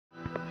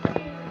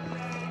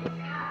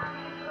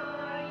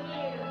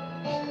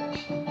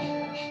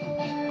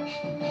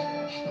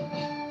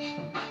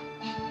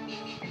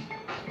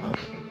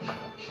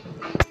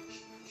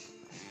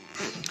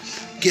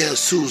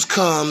Guess who's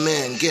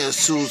coming?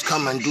 Guess who's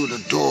coming through the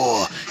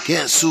door?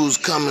 Guess who's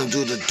coming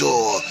through the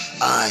door?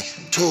 I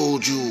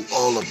told you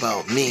all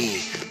about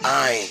me.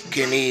 I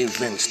can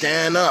even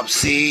stand up,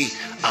 see?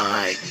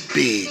 I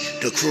be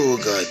the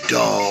Kruger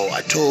doll.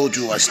 I told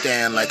you I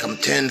stand like I'm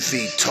 10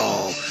 feet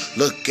tall.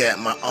 Look at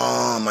my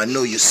arm, I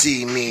know you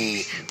see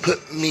me.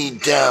 Put me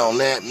down,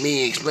 let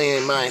me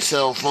explain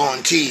myself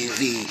on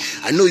TV.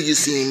 I know you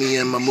see me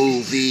in my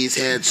movies.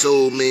 Had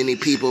so many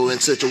people in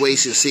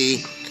situations,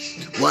 see?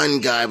 One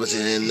guy was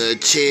in the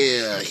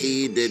chair.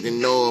 He didn't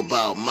know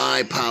about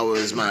my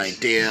powers, my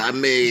dear. I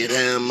made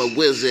him a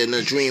wizard in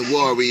the Dream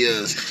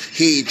Warriors.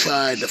 He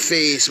tried to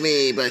face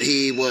me, but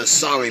he was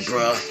sorry,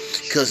 bruh.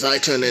 Cause I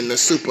turned into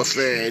Super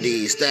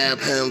Freddy.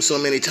 Stabbed him so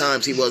many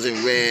times he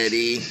wasn't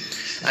ready.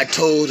 I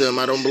told him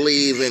I don't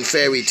believe in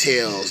fairy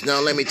tales. Now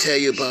let me tell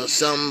you about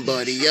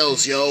somebody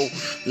else, yo.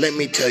 Let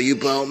me tell you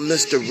about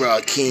Mr.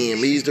 Rakeem.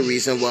 He's the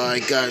reason why I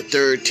got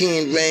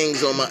 13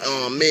 rings on my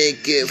arm.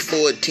 Make it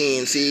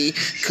 14, see?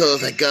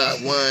 Cause I got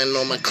one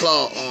on my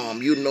claw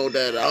arm. You know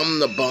that I'm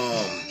the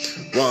bomb.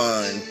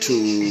 1,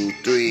 2,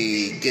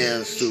 3,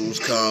 guess who's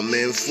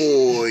coming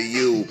for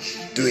you?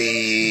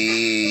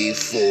 3,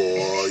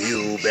 4,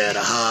 you better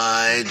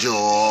hide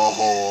your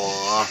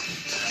whore.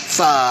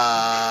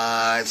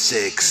 5,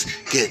 6,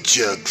 get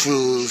your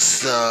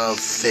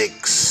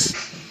crucifix.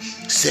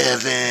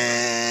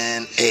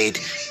 7, 8,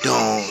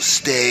 don't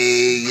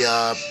stay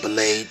up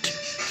late.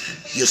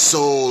 Your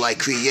soul I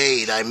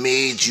create, I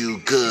made you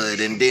good,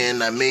 and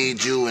then I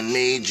made you in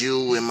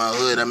my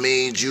hood. I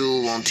made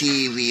you on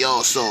TV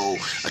also.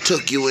 I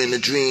took you in a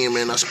dream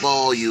and I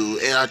spoiled you,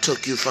 and I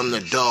took you from the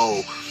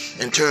dough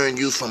and turned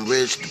you from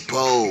rich to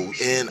poor,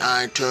 and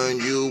I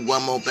turned you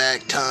one more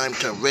back time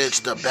to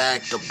rich to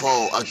back to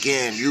poor.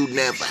 Again, you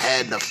never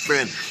had a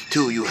friend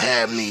till you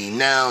had me.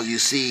 Now you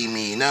see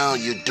me, now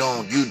you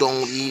don't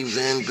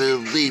even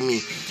believe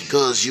me,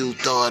 cause you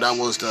thought I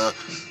was the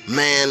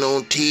man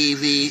on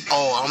TV.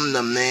 Oh, I'm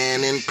the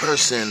man in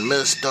person,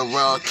 Mr.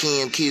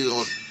 Rakeem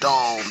Kill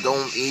Dog.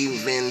 Don't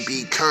even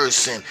be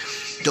cursing.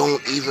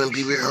 Don't even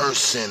be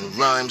rehearsing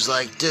rhymes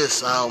like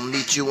this. I'll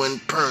meet you in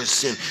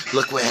person.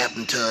 Look what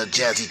happened to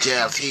Jazzy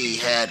Jeff. He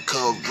had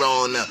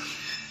corona.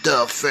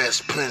 The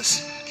Fresh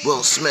Prince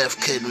Will Smith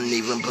couldn't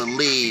even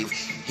believe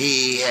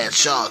he had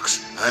sharks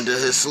under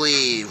his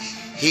sleeve.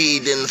 He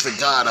didn't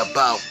forget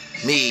about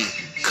me,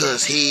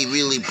 cause he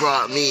really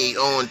brought me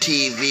on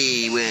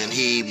TV when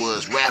he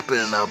was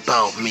rapping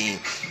about me.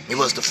 It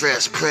was the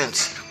Fresh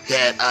Prince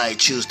that I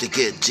choose to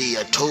get G.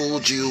 I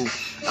told you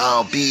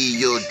I'll be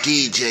your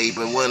DJ,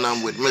 but when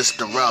I'm with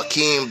Mr.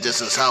 Rakeem,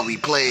 this is how we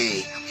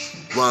play.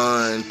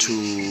 1,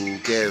 2,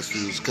 guess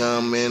who's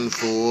coming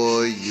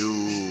for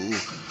you?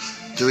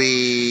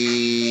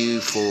 3,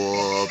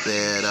 4,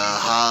 better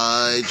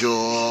hide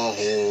your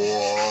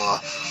whore.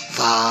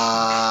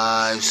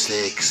 5,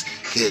 6,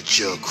 get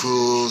your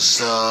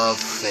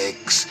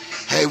crucifix.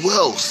 Hey,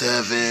 well,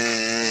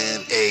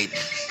 7, 8,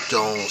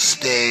 don't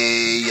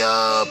stay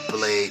up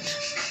late.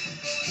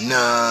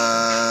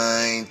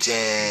 9,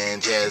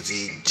 10,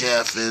 Jazzy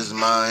Jeff is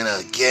mine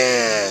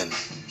again.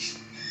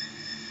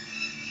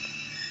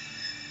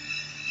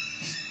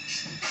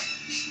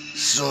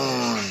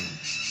 Soon,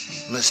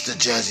 Mr.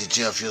 Jazzy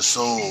Jeff, your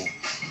soul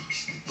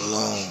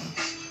belong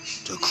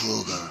to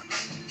Kruger.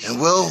 And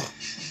well,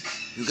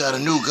 you got a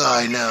new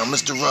guy now,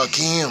 Mr.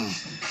 Rakeem.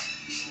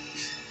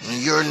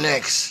 And you're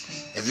next.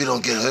 If you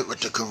don't get hit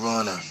with the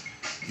corona,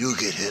 you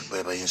get hit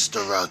by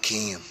Mr.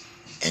 Rakeem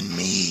and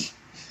me,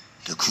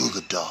 the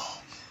Kruger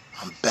doll.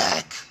 I'm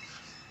back.